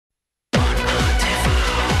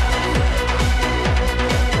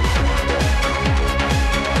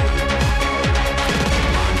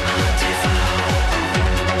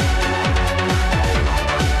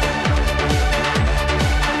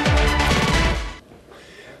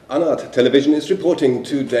UnArt television is reporting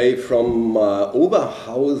today from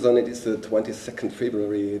Oberhausen. It is the 22nd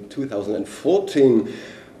February 2014,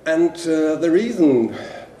 and the reason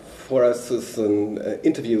for us is an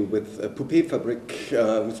interview with Pouppée Fabrikk,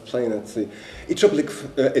 who's playing at the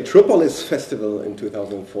Etropolis Festival in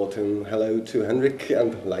 2014. Hello to Henrik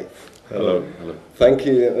and Leif. Hello. Hello. Thank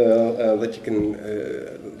you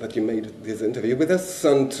that you made this interview with us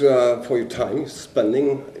and for your time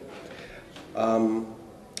spending.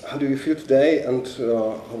 How do you feel today, and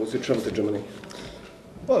how was your travel to Germany?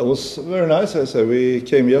 Well, it was very nice. I say we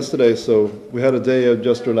came yesterday, so we had a day of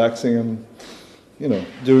just relaxing and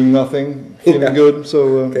doing nothing, feeling good.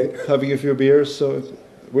 So having a few beers. So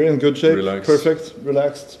we're in good shape. Perfect,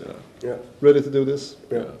 relaxed, ready to do this.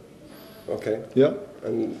 Yeah. Okay. Yeah.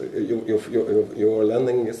 And you were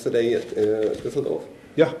landing yesterday at Düsseldorf?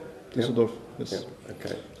 Yeah, Düsseldorf. Yes. Yeah.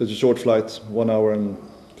 Okay. So it's a short flight, 1 hour and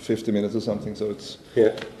 50 minutes or something. So it's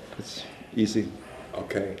easy.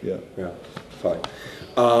 Okay. Yeah. Yeah. Fine.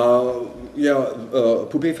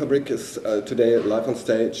 Pouppée Fabrikk is today live on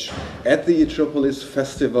stage at the Etropolis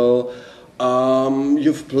Festival.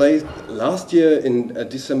 You've played last year in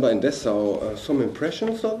December in Dessau. Some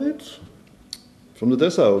impressions of it? From the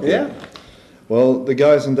Dessau? Okay. Yeah. Well, the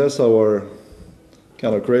guys in Dessau are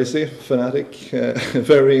kind of crazy, fanatic,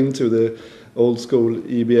 very into the old school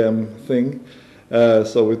EBM thing.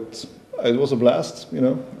 So it was a blast,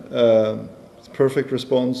 perfect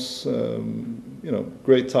response,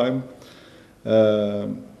 great time.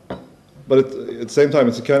 But at the same time,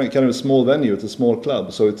 it's a kind of a small venue. It's a small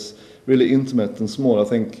club, so it's really intimate and small. I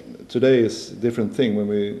think today is a different thing when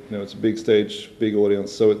it's a big stage, big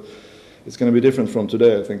audience. So it's going to be different from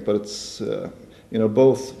today, I think. But it's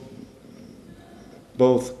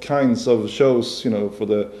both kinds of shows, for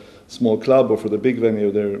the small club or for the big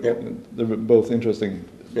venue, they're both interesting,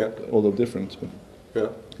 although different.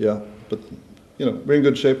 But, but we're in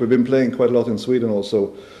good shape. We've been playing quite a lot in Sweden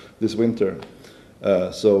also this winter,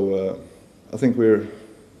 so I think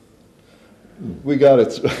we got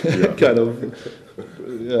it kind of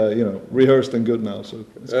rehearsed and good now. So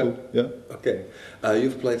it's cool. Yeah. Okay.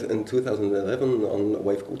 You've played in 2011 on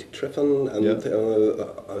Wave Gothic Treffen and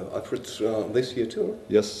I've heard this year too.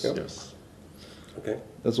 Yes. Yeah. Yes. Okay.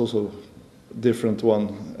 That's also a different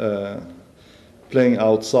one. Playing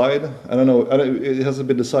outside. I don't know. It hasn't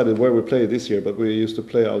been decided where we play this year, but we used to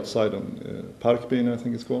play outside on Parkbyen, I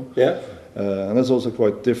think it's called. Yeah. And that's also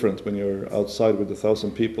quite different when you're outside with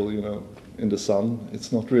 1,000 people, in the sun.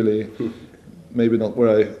 It's not really, maybe not where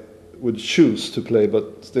I would choose to play,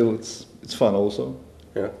 but still it's fun also.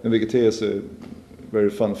 Yeah. And VGT is a very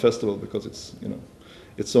fun festival because it's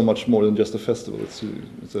so much more than just a festival.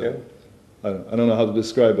 I don't know how to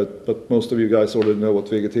describe it, but most of you guys already know what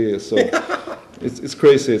VGT is. So it's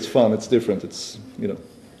crazy, it's fun, it's different.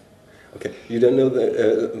 Okay, you don't know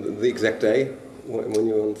the exact day when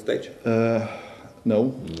you're on stage?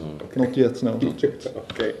 No. Okay. Not yet. No.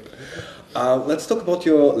 Okay. Let's talk about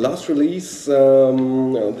your last release,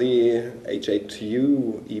 the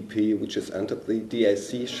H8U EP, which has entered the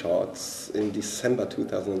DAC charts in December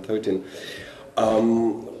 2013.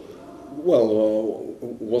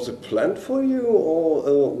 Was it planned for you,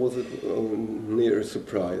 or was it near a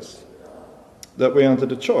surprise? That we entered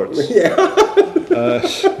the charts? Yeah.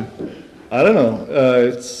 I don't know.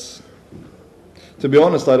 To be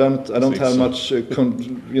honest, I don't have much.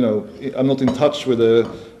 I'm not in touch with the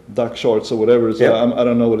DAC charts or whatever, so I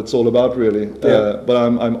don't know what it's all about really. But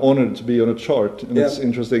I'm honored to be on a chart, and it's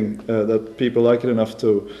interesting that people like it enough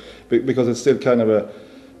because it's still kind of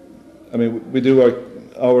we do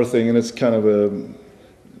our thing, and it's kind of a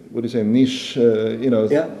niche,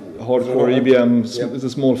 hardcore EBM. It's a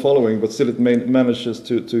small following, but still it manages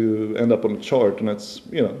to end up on a chart, and it's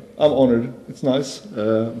I'm honored. It's nice,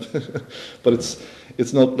 but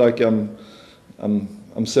it's not like I'm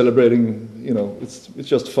celebrating. It's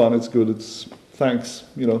just fun. It's good. It's thanks.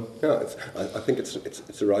 Yeah, I think it's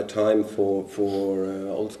the right time for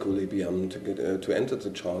old school EBM to enter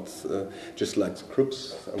the charts, just like the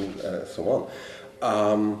groups and so on.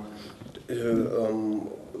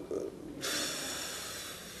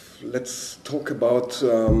 Let's talk about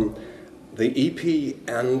the EP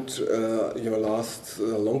and your last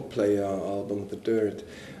long player album, The Dirt.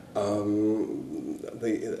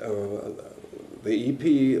 The EP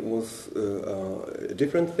was a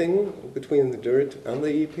different thing between The Dirt and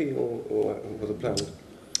the EP, or was it planned?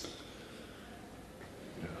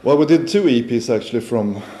 Well, we did 2 EPs actually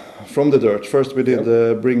from The Dirt. First we did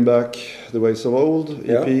Bring Back the Ways of Old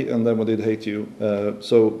EP, and then we did Hate You.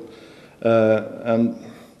 And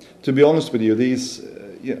to be honest with you, these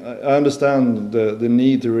I understand the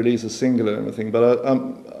need to release a single and everything, but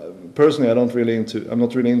personally, I'm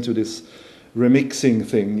not really into this remixing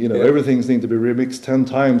thing. You know, everything's need to be remixed 10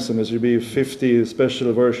 times, and there should be 50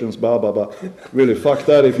 special versions. Blah blah blah. Really, fuck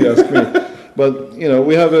that, if you ask me. But you know,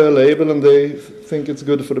 we have a label, and they think it's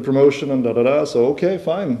good for the promotion, and da da da. So okay,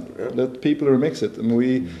 fine, let people remix it. And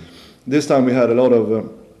this time we had a lot of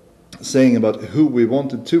saying about who we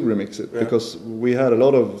wanted to remix it, because we had a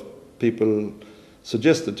lot of people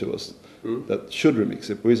suggested to us that should remix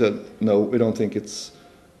it. We said no, we don't think it's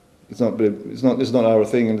not our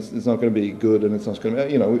thing, and it's not going to be good, and it's not going to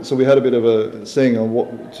be, you know. So we had a bit of a saying on what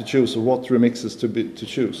to choose, or what remixes to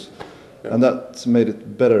choose, and that made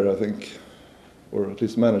it better, I think, or at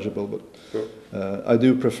least manageable. But I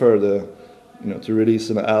do prefer to release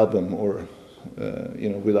an album, or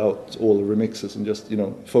without all the remixes, and just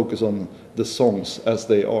focus on the songs as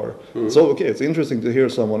they are. So okay, it's interesting to hear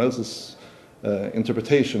someone else's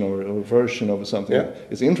interpretation or version of something.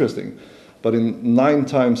 It's interesting, but in 9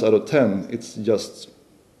 times out of 10, it's just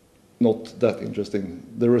not that interesting.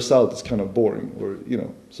 The result is kind of boring, or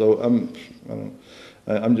So I don't know.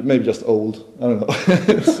 I'm maybe just old. I don't know.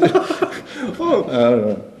 I don't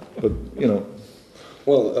know, but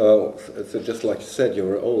Well, so just like you said,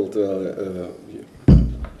 you're old.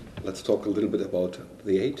 Let's talk a little bit about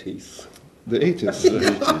the 80s. The 80s? The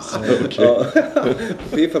 80s. Okay.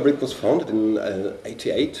 Pouppée Fabrikk was founded in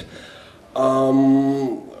 88.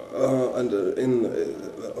 And in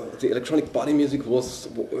the electronic body music was,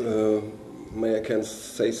 may I can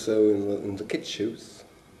say so, in the kids' shoes.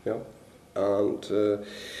 Yeah. And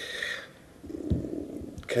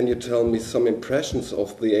can you tell me some impressions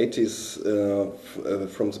of the 80s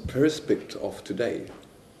from the perspective of today?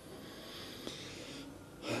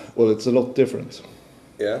 Well, it's a lot different.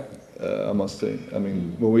 Yeah. I must say. I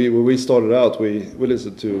mean, when we started out, we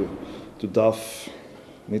listened to Duff,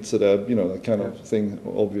 Nitzedeb, that kind of thing,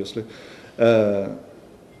 obviously.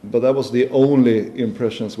 But that was the only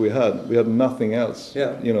impressions we had. We had nothing else.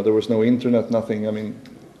 Yeah. There was no internet, nothing. I mean,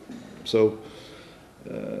 so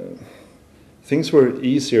things were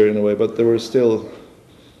easier in a way, but there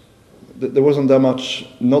wasn't that much,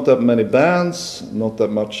 not that many bands, not that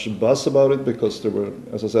much buzz about it, because there were,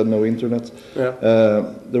 as I said, no internet. Yeah.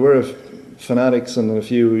 There were fanatics and a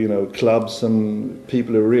few, clubs and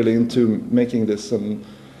people who were really into making this, and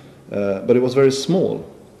but it was very small.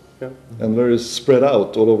 Yeah. And very spread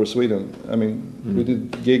out all over Sweden. I mean, we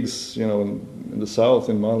did gigs, in the south,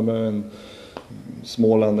 in Malmö and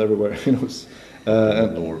Småland, everywhere,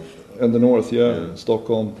 and north. And the north,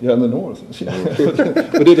 Stockholm, and the north.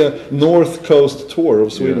 We did a north coast tour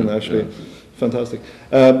of Sweden, actually, fantastic.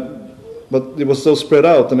 But it was so spread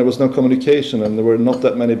out, and there was no communication, and there were not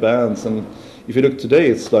that many bands. And if you look today,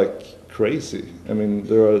 it's like crazy. I mean,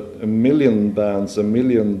 there are 1 million bands, 1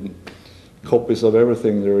 million copies of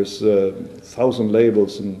everything. There is 1,000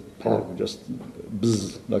 labels, and just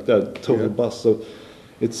buzz, like that, total buzz. So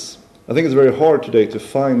I think it's very hard today to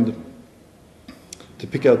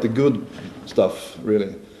pick out the good stuff,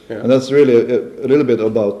 really. Yeah. And that's really a little bit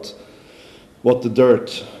about what the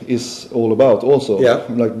dirt is all about also. Yeah.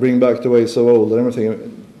 Like, bring back the way so old and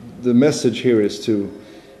everything. The message here is to,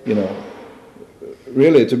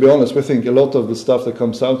 really, to be honest, we think a lot of the stuff that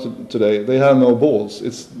comes out today, they have no balls.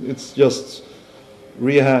 It's just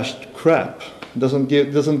rehashed crap. As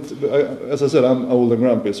I said, I'm old and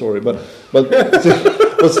grumpy, sorry, but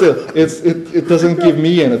still, it doesn't give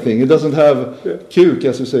me anything. It doesn't have kuk,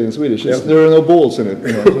 as you say in Swedish. There are no balls in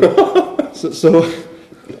it. So,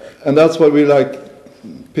 and that's why we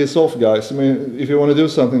piss off guys. I mean, if you want to do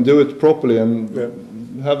something, do it properly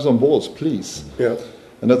and have some balls, please. Yeah.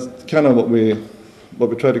 And that's kind of what we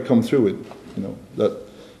try to come through with. That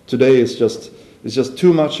today is just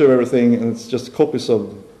too much of everything, and it's just copies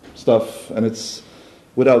of stuff, and it's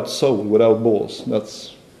without soul, without balls.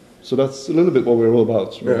 That's a little bit what we're all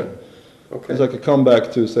about. Really. Yeah. Okay. It's like a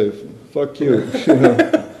comeback to say, "Fuck you,"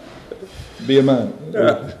 be a man,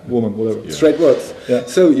 or woman, whatever. Yeah. Straight words. Yeah.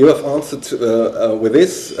 So you have answered with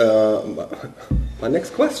this my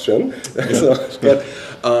next question.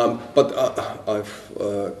 But I've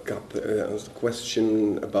got a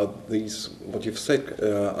question about these. What you've said.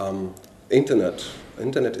 Internet.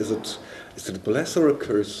 Is it a bless or a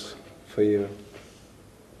curse for you?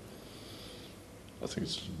 I think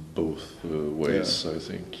it's both ways. I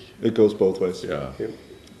think it goes both ways. Yeah.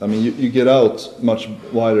 I mean, you get out much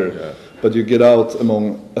wider, but you get out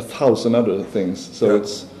among 1,000 other things. So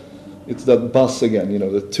it's that buzz again.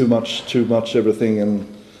 The too much everything. And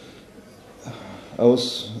I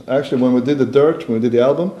was actually, when we did when we did the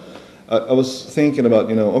album, I was thinking about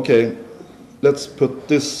okay, let's put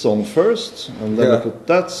this song first, and then I put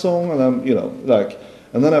that song, and then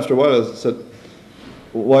and then after a while I said,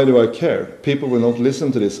 why do I care? People will not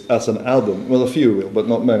listen to this as an album. Well, a few will, but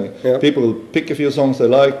not many. Yeah. People will pick a few songs they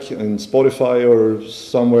like in Spotify or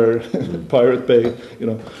somewhere, Pirate Bay, you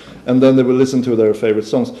know, and then they will listen to their favorite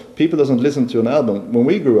songs. People doesn't listen to an album. When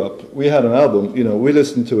we grew up, we had an album, you know, we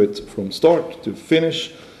listened to it from start to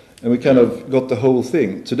finish, and we kind of got the whole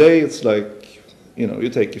thing. Today, it's like, you know, you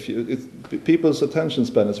take a few. People's attention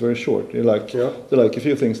span is very short. They like a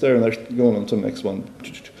few things there, and they're going on to the next one.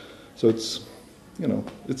 So it's, you know,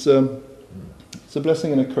 it's a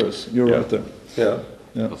blessing and a curse. You're right there. Yeah.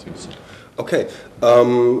 I think so. Okay,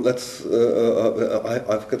 let's.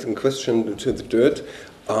 I've got a question to the Dirt.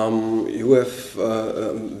 You have.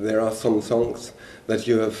 There are some songs that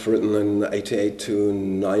you have written in '88 to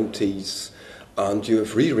 '90s, and you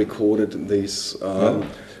have re-recorded these.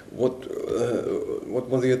 What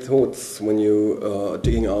were your thoughts when you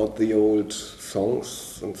digging out the old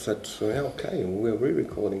songs and said, "Yeah, okay, we're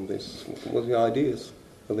re-recording this"? What were your ideas?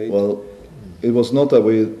 Well, it was not that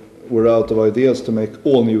we were out of ideas to make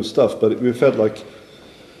all new stuff, but we felt like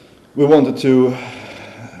we wanted to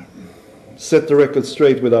set the record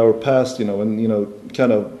straight with our past, you know, and you know,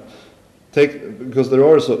 kind of take, because there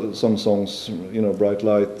are some songs, you know, Bright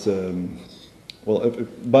Light. Well, a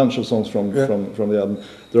bunch of songs from the album.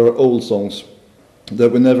 There are old songs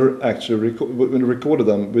that we never actually recorded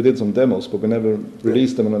them. We did some demos, but we never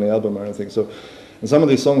released them on any album or anything. So, and some of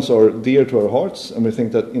these songs are dear to our hearts, and we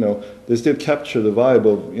think that, you know, they still capture the vibe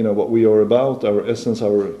of, you know, what we are about, our essence,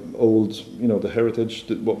 our old, you know, the heritage,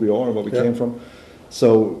 what we are, what we came from.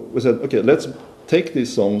 So we said, okay, let's take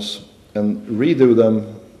these songs and redo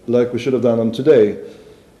them like we should have done them today,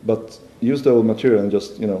 but use the old material and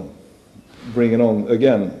just, you know, bring it on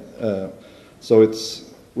again. So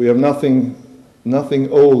we have nothing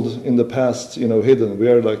old in the past, you know, hidden. We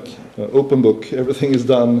are like open book. Everything is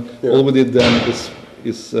done. Yeah. All we did then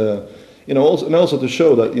is you know, also to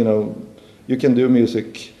show that, you know, you can do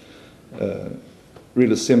music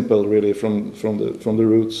really simple, really from the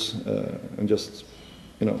roots, and just,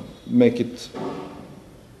 you know, make it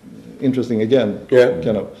interesting again. Yeah.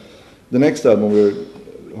 Kind of. The next album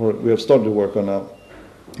we have started to work on now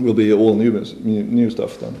will be all new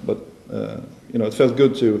stuff then, but you know, it felt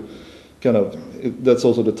good to kind of, that's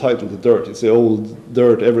also the title, The Dirt. It's the old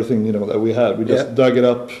dirt, everything, you know, that we had. We just dug it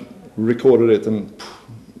up, recorded it, and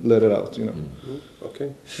let it out, you know. Mm-hmm.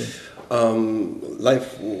 Okay.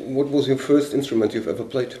 Live, what was your first instrument you've ever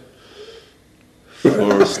played?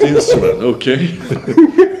 First instrument, okay.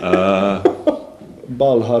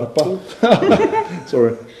 Ballharpa.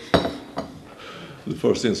 Sorry. The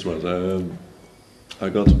first instrument, I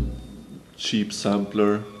got a cheap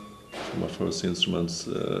sampler for my first instruments,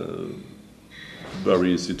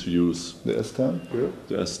 very easy to use. The S10? Yeah.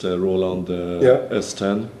 The S10, Roland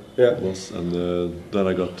S10 was, and then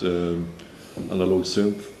I got analog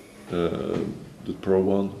synth, the Pro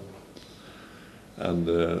one, and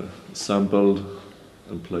sampled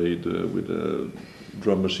and played with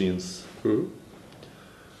drum machines. Mm-hmm.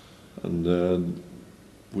 And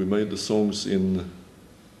we made the songs in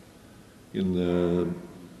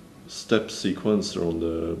step sequencer on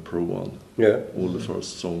the Pro one. Yeah. All the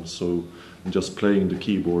first songs. So just playing the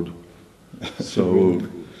keyboard. So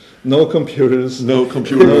no computers. No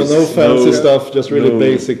computers. No fancy stuff. Just really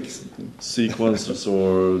basic sequencers,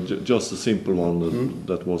 or just a simple one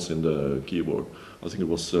that was in the keyboard. I think it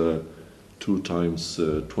was 2 times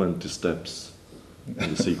 20 steps in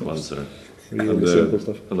the sequencer. Really simple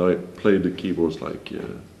stuff. And I played the keyboards like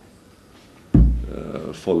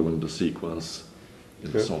following the sequence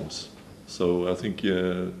in the songs. So I think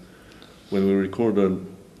when we recorded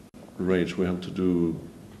Rage, we have to do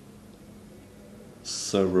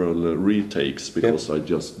several retakes because I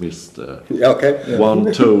just missed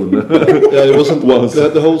one tone. It wasn't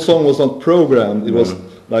the whole song was not programmed. It was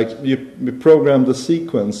like we programmed the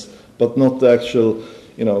sequence, but not the actual,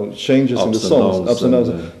 you know, changes in the songs, ups and downs.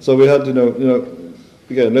 So we had to know,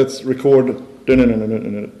 again, let's record. Play the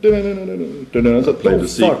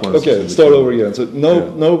sequence. Okay, start over again. So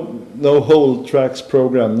no whole tracks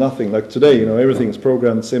programmed, nothing. Like today, you know, everything's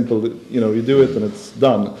programmed, simple. You know, you do it and it's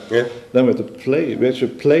done. Yeah. Then we have to play. We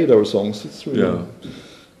actually played our songs. It's really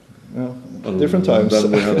different times.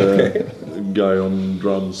 Then we had a guy on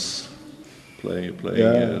drums playing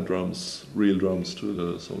drums, real drums to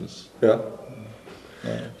the songs. Yeah.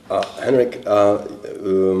 Henrik,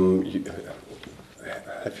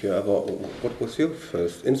 have you ever? What was your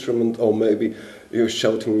first instrument, or maybe you're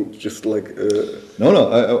shouting just like?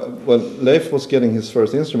 No. When Leif was getting his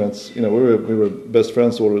first instruments, you know, we were best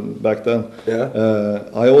friends all back then. Yeah.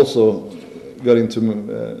 I also got into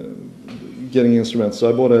getting instruments, so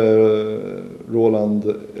I bought a Roland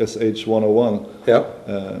SH101. Yeah.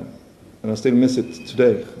 And I still miss it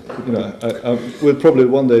today. You know, I will probably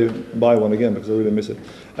one day buy one again because I really miss it.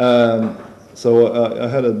 So I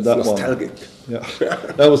had that nostalgic. one. Yeah,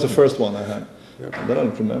 that was the first one I had. Yeah. Then I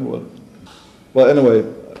don't remember what. Well, anyway,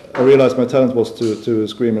 I realized my talent was to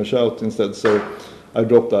scream and shout instead. So I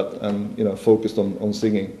dropped that and focused on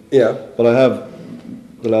singing. Yeah. But I have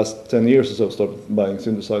the last 10 years or so started buying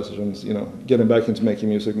synthesizers and getting back into making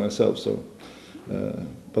music myself. So,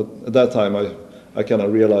 but at that time I kind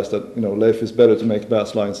of realized that Leif is better to make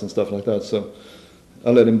bass lines and stuff like that. So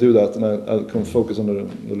I let him do that, and I can focus on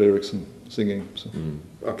the lyrics and singing. So.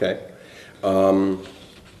 Okay.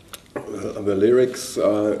 The lyrics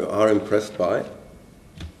are impressed by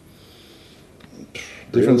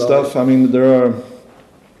different stuff. I mean, there are,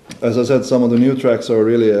 as I said, some of the new tracks are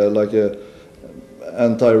really like a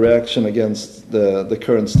anti-reaction against the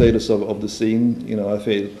current status of the scene. I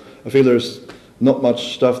feel there's not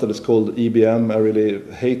much stuff that is called EBM. I really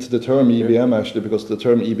hate the term EBM actually, because the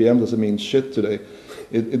term EBM doesn't mean shit today.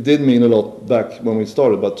 It did mean a lot back when we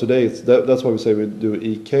started, but today that's why we say we do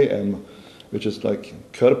EKM, which is like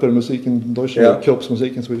Körpermusik in Deutsch, or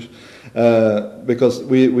Kroppsmusik in Swedish. Because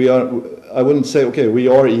we are, I wouldn't say, okay, we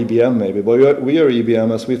are EBM maybe, but we are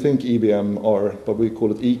EBM as we think EBM are, but we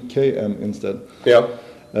call it EKM instead. Yeah.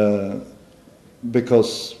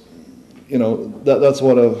 Because, that's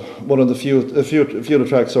one of the few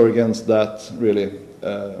tracks are against that, really.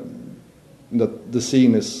 That the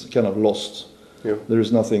scene is kind of lost. Yeah. There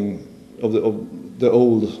is nothing of the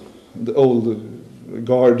old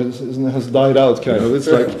guard has died out, kind of. It's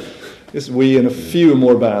like it's we and a few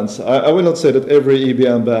more bands. I will not say that every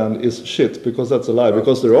EBM band is shit, because that's a lie.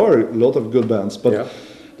 Because there are a lot of good bands, but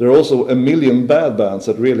there are also a million bad bands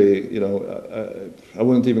that really, I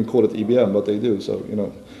wouldn't even call it EBM, but they do. So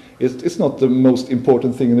it's not the most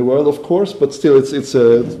important thing in the world, of course, but still it's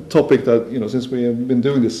a topic that since we have been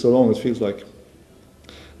doing this so long, it feels like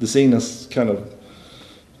the scene has kind of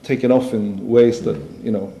taken off in ways that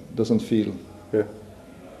doesn't feel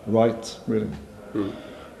right, really.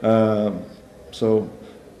 So,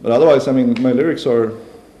 but otherwise, I mean, my lyrics are,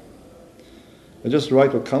 I just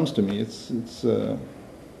write what comes to me. It's it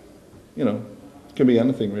can be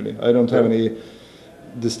anything really. I don't have any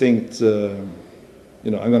distinct I'm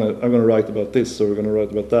gonna write about this or we're gonna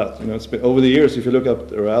write about that. It's been over the years. If you look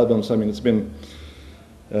up our albums, I mean, it's been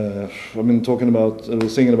I've been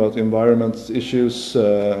singing about environment issues,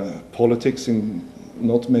 politics, in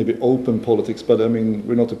not maybe open politics, but I mean,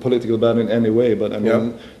 we're not a political band in any way. But I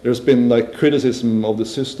mean, there's been like criticism of the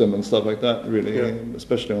system and stuff like that, really,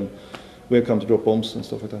 especially on We Have Come to Drop Bombs and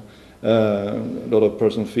stuff like that. A lot of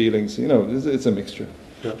personal feelings. It's a mixture.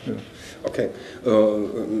 Yeah. Okay.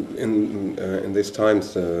 In these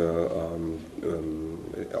times,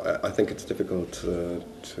 I think it's difficult to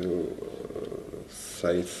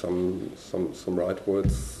say some right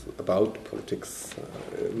words about politics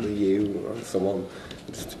in the EU and so on.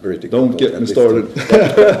 It's very difficult. Don't get me started.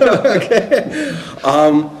 Okay.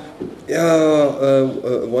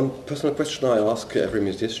 One personal question I ask every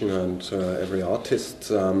musician and every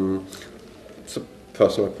artist. It's a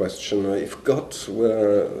personal question. If God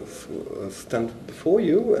were stand before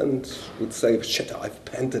you and would say, "Shit, I've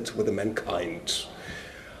painted with the mankind.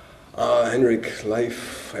 Henrik,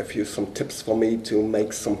 Leif, have you some tips for me to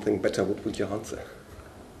make something better?" What would you answer?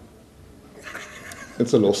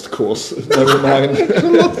 It's a lost cause. Never mind. It's a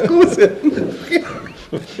lost cause.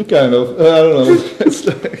 Kind of. I don't know. It's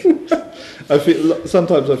like,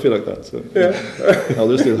 sometimes I feel like that. So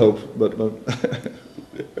there's still hope, but.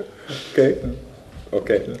 Okay.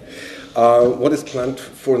 Okay. Yeah. What is planned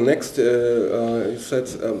for next? You said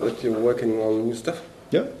that you're working on new stuff.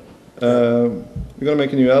 Yeah. We're gonna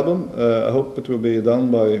make a new album. I hope it will be done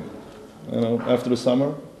by, after the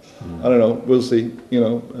summer. I don't know. We'll see.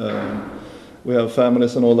 We have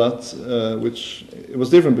families and all that, which it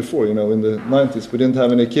was different before. In the 90s, we didn't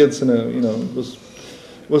have any kids, and it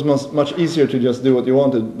was much easier to just do what you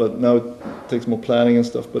wanted. But now it takes more planning and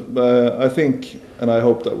stuff. But I think, and I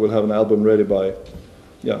hope that we'll have an album ready by,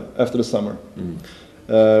 after the summer.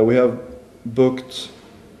 We have booked.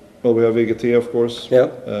 Well, we have VGT, of course.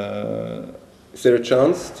 Yeah. Is there a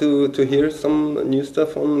chance to hear some new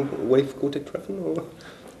stuff on Wave Gotik Treffen? Or?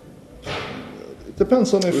 It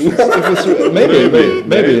depends on if it's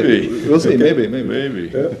maybe. We'll see. Okay. Maybe.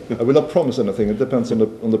 Yeah. I will not promise anything. It depends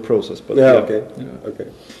on the process. But Okay.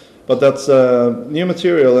 But that's new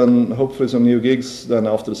material and hopefully some new gigs then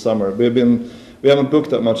after the summer. We haven't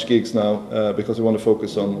booked that much gigs now because we want to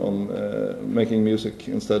focus on making music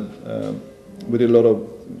instead. We did a lot of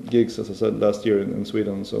gigs, as I said, last year in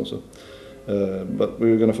Sweden and so. But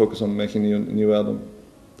we're going to focus on making a new album.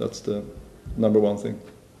 That's the #1 thing.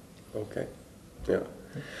 Okay, yeah.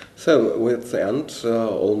 So with the end,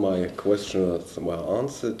 all my questions were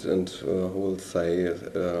answered, and we'll say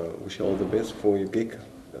wish you all the best for your gig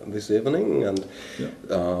this evening, and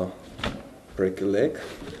break a leg.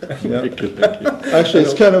 Yeah. Actually,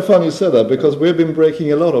 it's kind of fun you said that, because we've been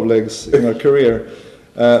breaking a lot of legs in our career.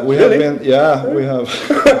 We have been, we have,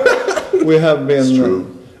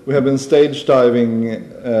 we have been stage diving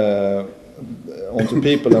onto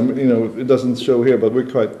people, and it doesn't show here, but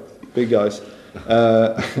we're quite big guys.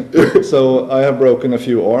 So I have broken a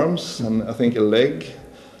few arms and I think a leg.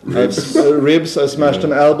 Ribs. I smashed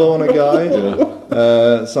an elbow on a guy.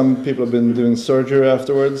 Some people have been doing surgery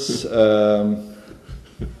afterwards.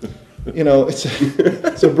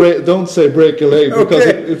 Don't say break a leg, because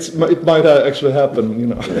it might actually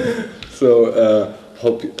happen. So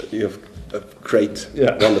hope you have a great,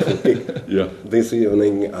 wonderful gig this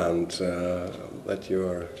evening, and that you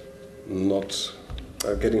are not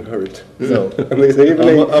getting hurt. No, this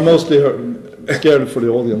evening. I'm mostly scared for the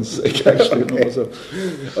audience, actually.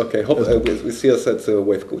 Okay, hope we see us at the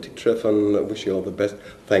Wave Gothic Treffen. Wish you all the best.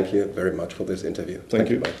 Thank you very much for this interview. Thank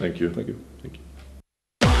you. Thank you. Thank you.